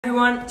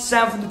Everyone,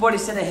 Sam from the Body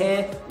Center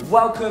here.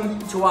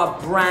 Welcome to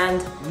our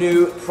brand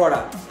new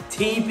product,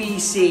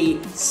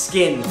 TBC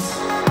Skins.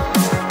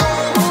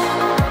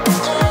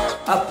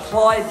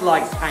 Applied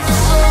like paint.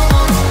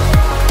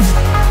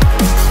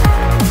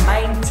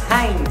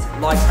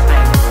 Maintained like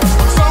paint.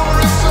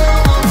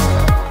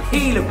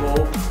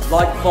 Peelable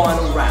like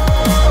vinyl wrap.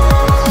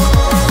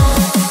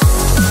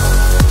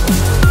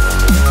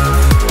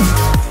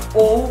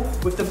 All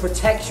with the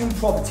protection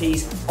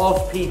properties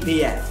of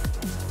PPF.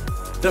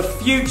 The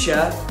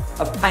future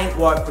of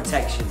paintwork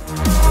protection.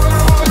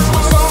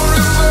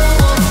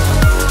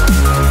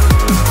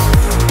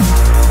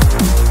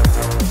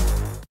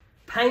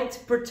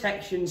 Paint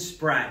Protection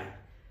Spray,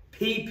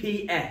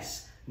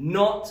 PPS,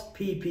 not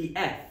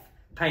PPF,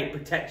 Paint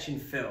Protection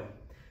Film.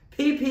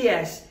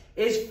 PPS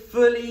is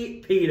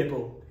fully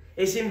peelable.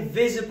 It's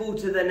invisible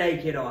to the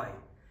naked eye.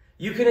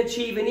 You can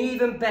achieve an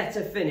even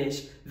better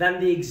finish than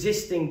the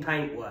existing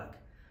paintwork.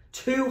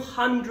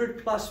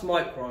 200 plus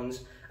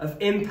microns of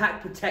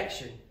impact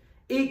protection,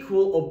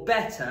 equal or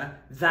better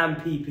than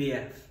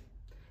PPF.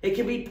 It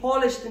can be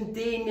polished and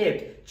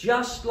de-nibbed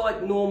just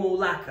like normal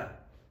lacquer.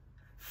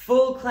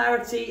 Full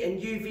clarity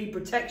and UV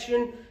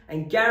protection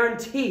and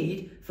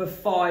guaranteed for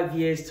 5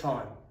 years'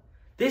 time.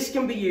 This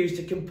can be used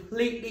to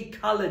completely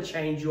colour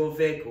change your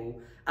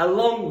vehicle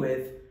along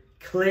with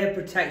clear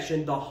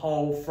protection the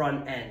whole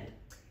front end.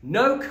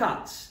 No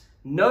cuts,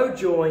 no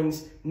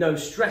joins, no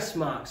stress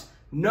marks,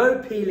 no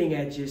peeling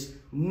edges,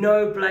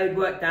 no blade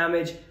work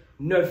damage,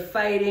 no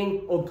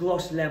fading or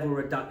gloss level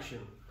reduction.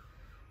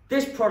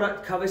 This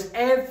product covers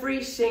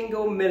every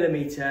single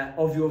millimetre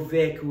of your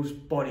vehicle's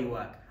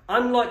bodywork,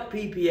 unlike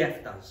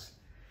PPF does.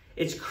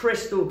 It's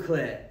crystal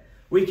clear.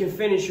 We can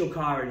finish your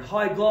car in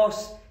high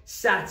gloss,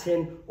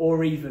 satin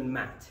or even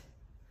matte.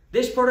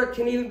 This product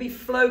can even be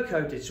flow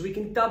coated, so we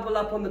can double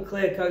up on the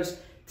clear coats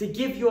to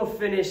give your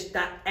finish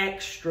that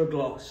extra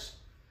gloss.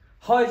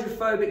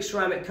 Hydrophobic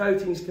ceramic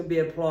coatings can be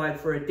applied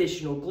for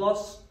additional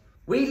gloss.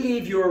 We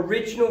leave your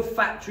original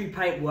factory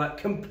paintwork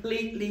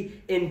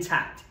completely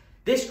intact.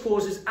 This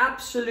causes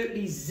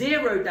absolutely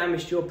zero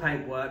damage to your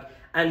paintwork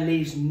and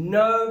leaves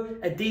no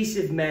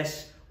adhesive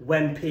mess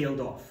when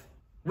peeled off.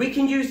 We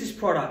can use this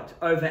product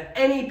over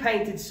any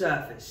painted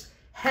surface,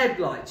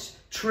 headlights,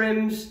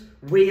 trims,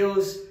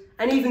 wheels,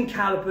 and even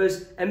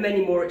calipers and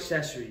many more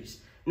accessories.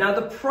 Now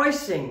the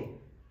pricing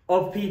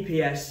of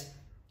PPS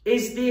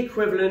is the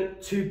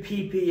equivalent to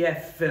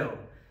PPF film.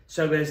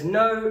 So there's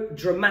no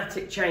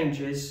dramatic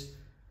changes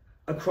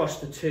across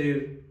the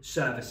two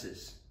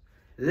services.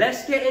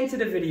 Let's get into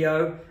the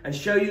video and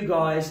show you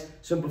guys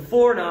some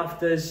before and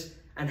afters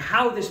and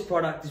how this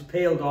product is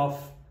peeled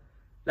off.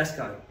 Let's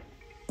go.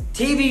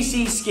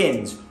 TBC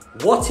Skins,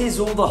 what is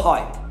all the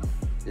hype?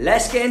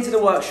 Let's get into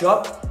the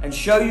workshop and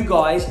show you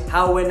guys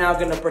how we're now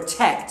going to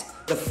protect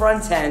the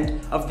front end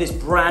of this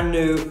brand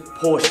new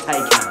Porsche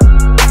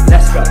Taycan.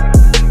 Let's go.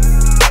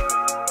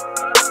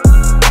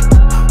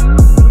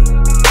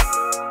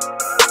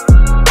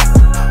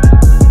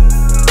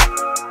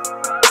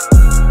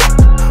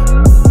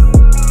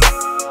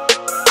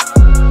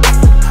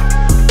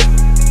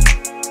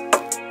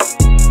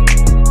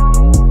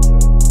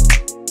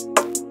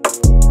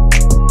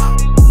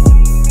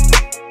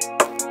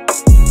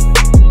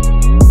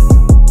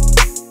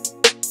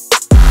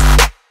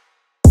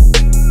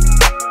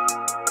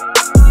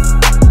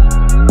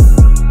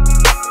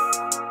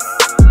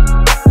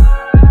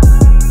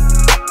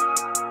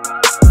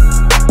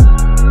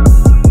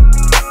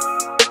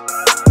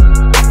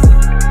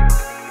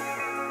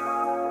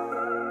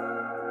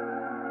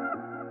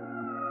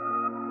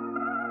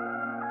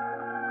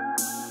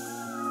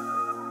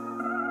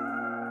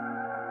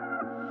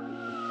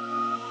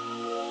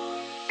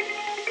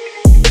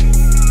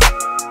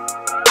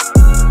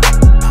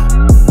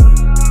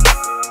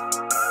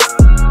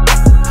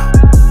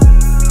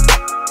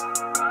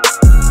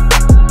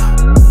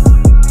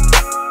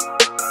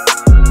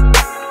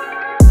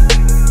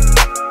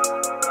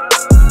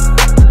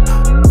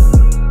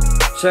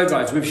 So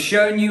guys, we've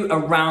shown you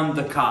around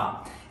the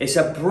car. It's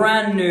a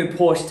brand new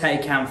Porsche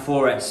Taycan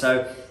 4S,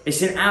 so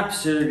it's in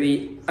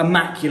absolutely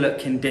immaculate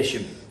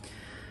condition.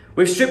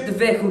 We've stripped the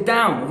vehicle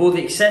down of all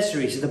the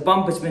accessories, so the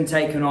bumper's been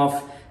taken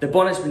off, the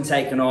bonnet's been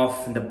taken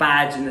off, and the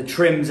badge and the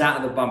trims out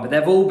of the bumper,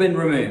 they've all been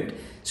removed.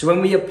 So when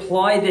we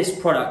apply this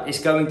product, it's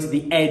going to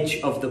the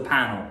edge of the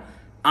panel,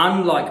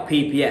 unlike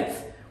PPF,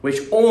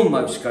 which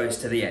almost goes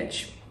to the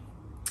edge.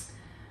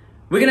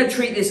 We're gonna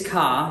treat this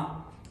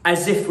car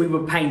as if we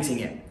were painting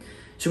it.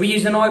 So we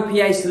use an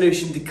IPA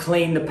solution to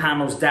clean the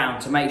panels down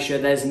to make sure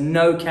there's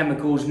no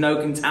chemicals, no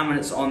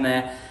contaminants on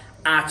there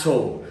at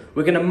all.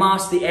 We're going to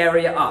mask the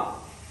area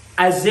up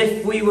as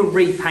if we were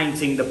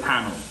repainting the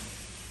panel.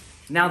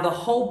 Now the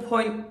whole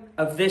point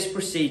of this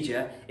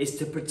procedure is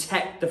to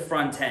protect the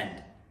front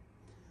end.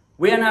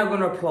 We are now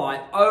going to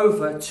apply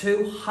over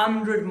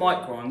 200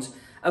 microns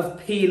of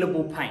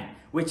peelable paint,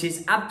 which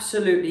is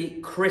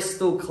absolutely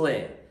crystal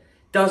clear.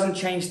 Doesn't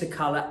change the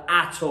colour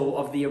at all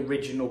of the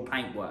original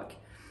paintwork.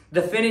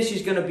 The finish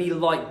is going to be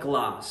like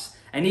glass,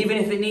 And even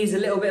if it needs a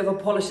little bit of a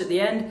polish at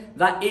the end,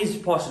 that is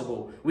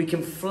possible. We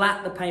can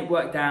flat the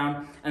paintwork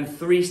down and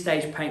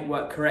 3-stage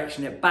paintwork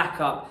correction it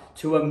back up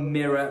to a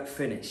mirror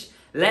finish.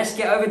 Let's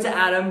get over to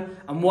Adam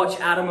and watch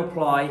Adam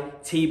apply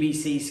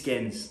TBC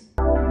Skins.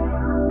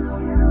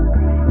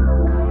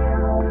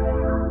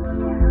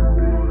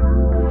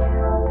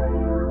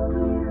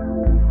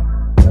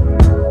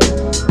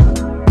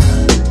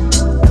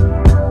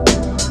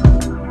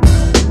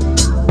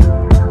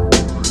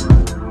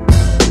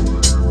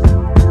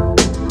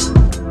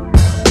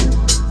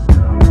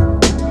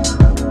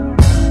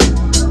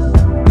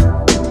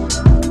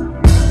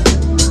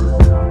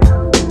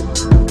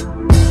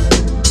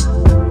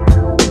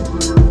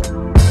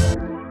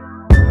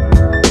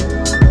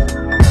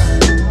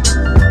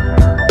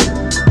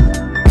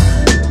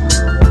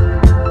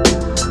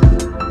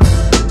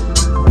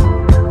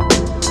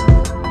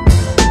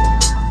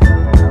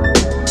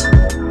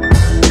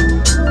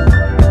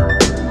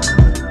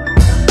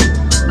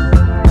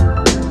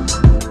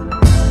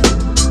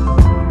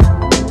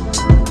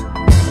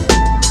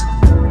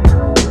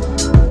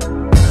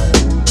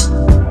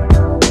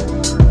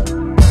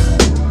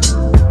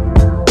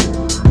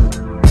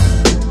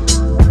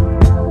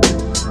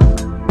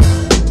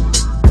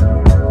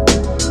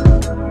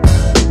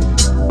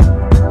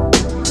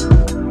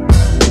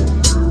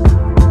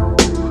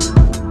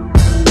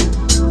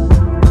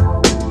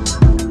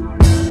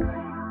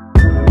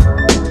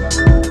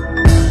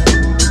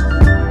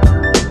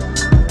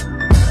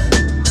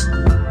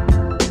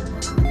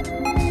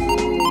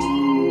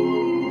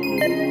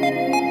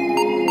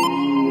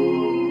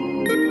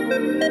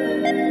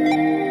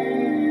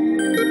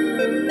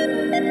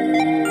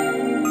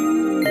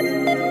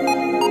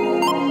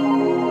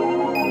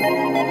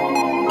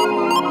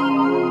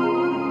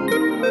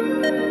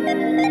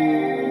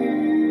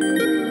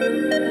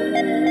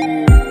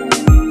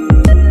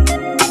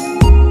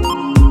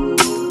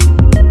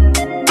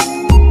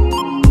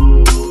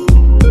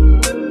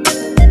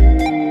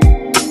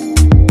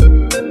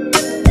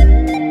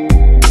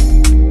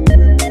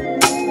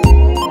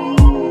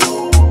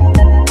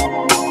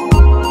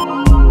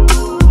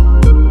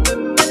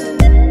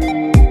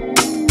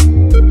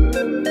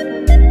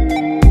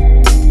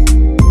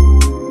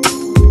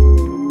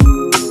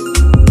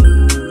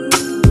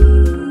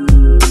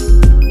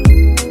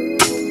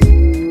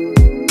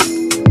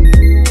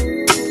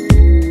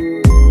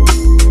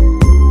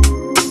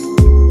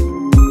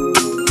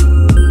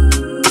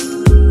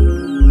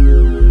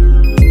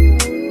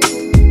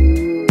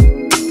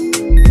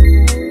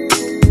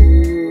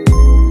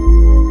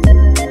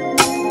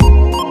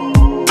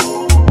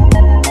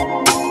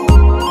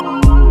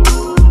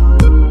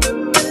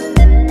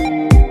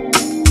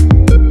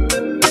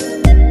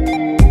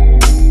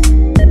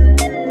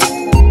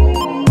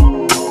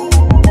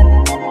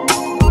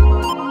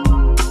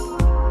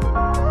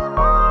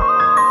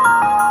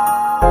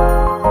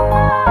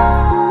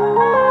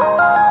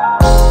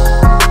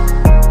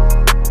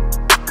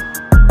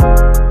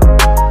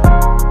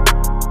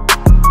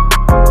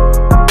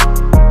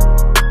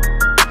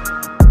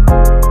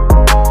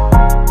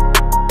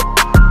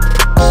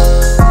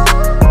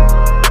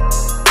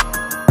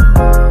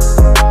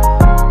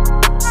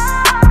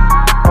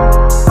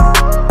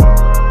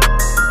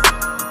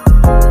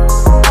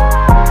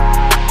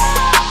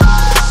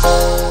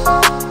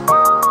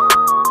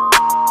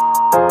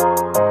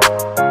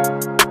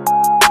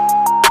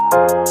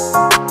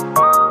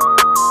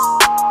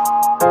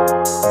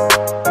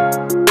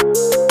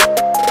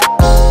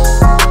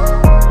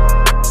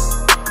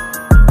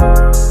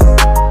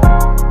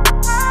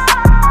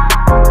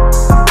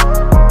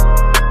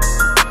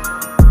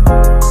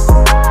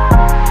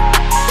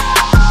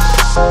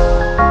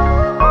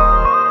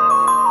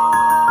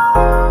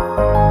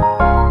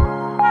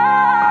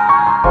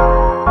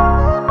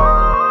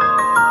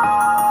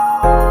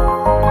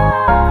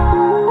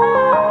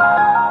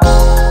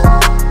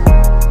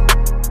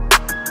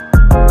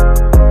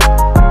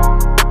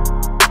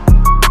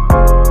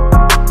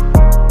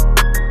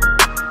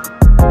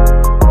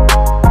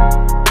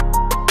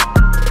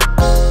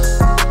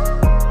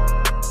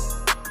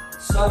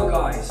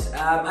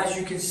 As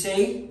you can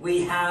see,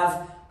 we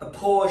have a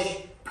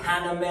Porsche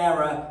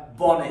Panamera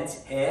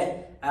bonnet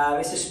here.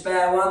 It's a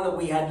spare one that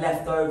we had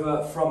left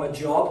over from a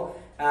job.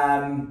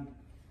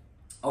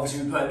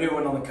 Obviously we put a new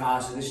one on the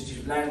car, so this is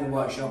just laying in the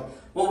workshop.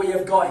 What we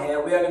have got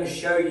here, we are going to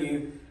show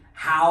you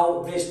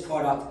how this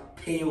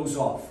product peels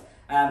off.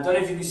 Don't know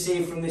if you can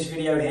see from this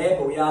video here,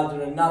 but we are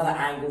doing another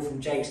angle from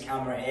Jake's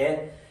camera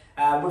here.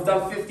 We've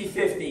done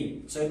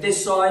 50-50, so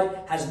this side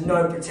has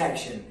no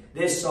protection.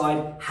 This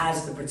side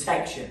has the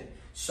protection.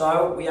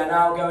 So we are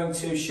now going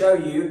to show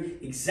you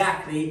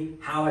exactly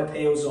how it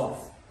peels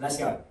off. Let's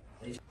go.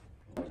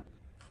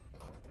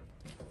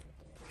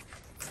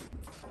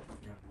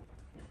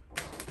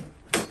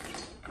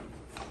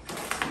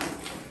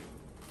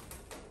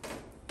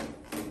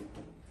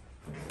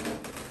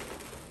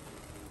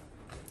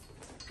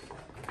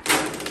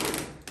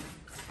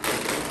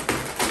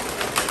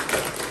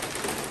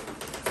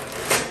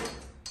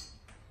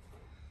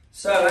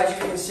 So as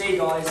you can see,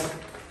 guys,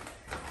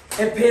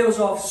 It peels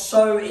off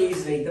so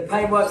easily. The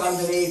paintwork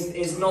underneath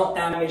is not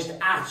damaged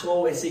at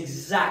all. It's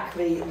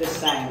exactly the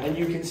same. And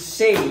you can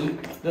see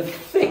the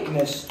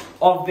thickness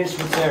of this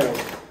material.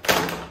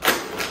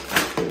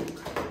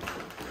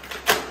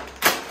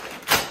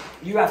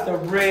 You have to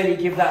really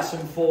give that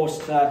some force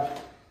to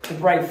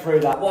break through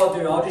that. What I'll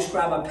do, I'll just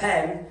grab a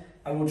pen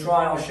and we'll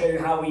try and I'll show you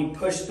how we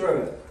push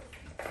through it.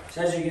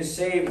 So as you can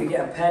see, we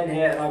get a pen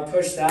here and I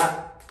push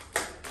that,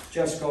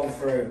 just gone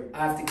through.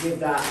 I have to give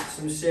that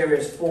some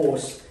serious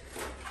force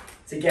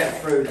to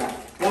get through that.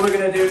 What we're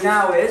going to do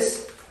now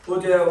is, we'll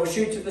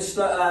shoot to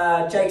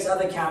the Jake's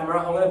other camera.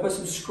 I'm going to put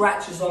some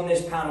scratches on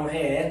this panel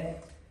here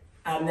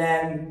and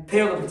then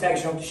peel the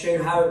protection off to show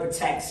you how it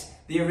protects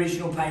the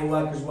original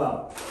paintwork as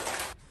well.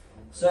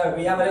 So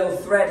we have a little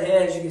thread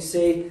here, as you can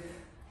see,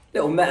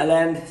 little metal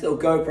end, little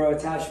GoPro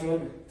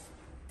attachment.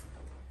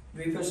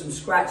 We put some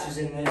scratches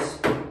in this.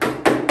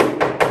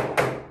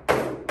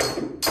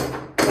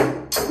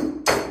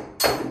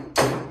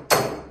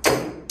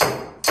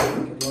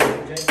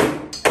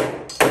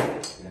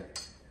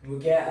 We'll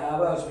get,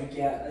 what else we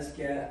get? Let's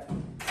get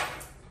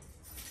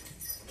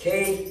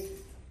key.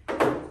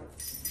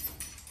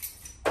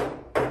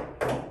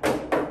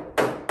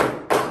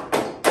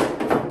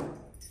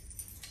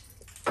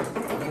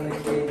 Another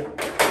key.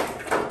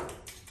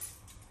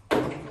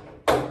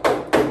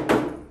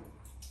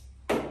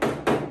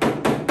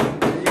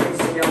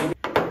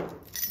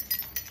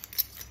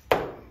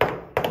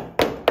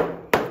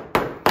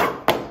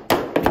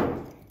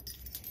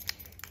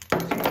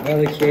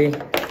 Another key.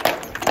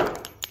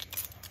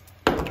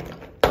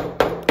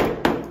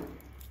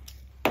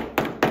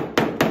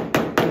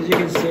 As you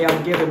can see,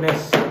 I'm giving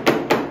this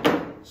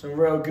some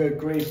real good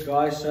grief,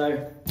 guys.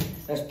 So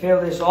let's peel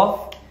this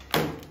off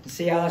and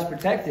see how that's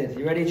protected.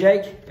 You ready,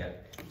 Jake? Yeah.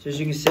 So as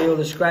you can see, all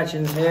the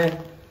scratchings here.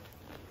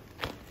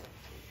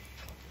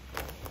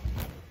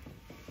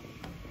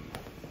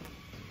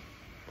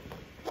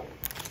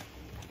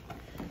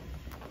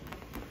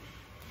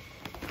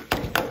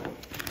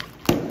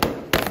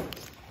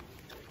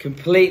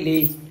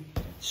 Completely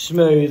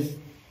smooth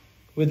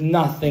with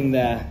nothing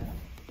there.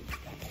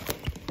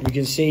 You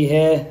can see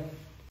here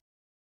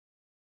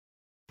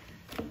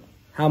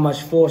how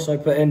much force I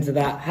put into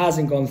that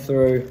hasn't gone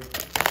through.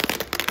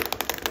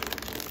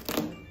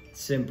 It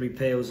simply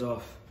peels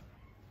off.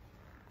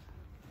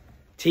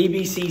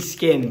 TBC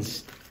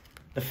Skins,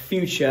 the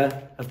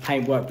future of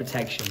paintwork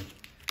protection.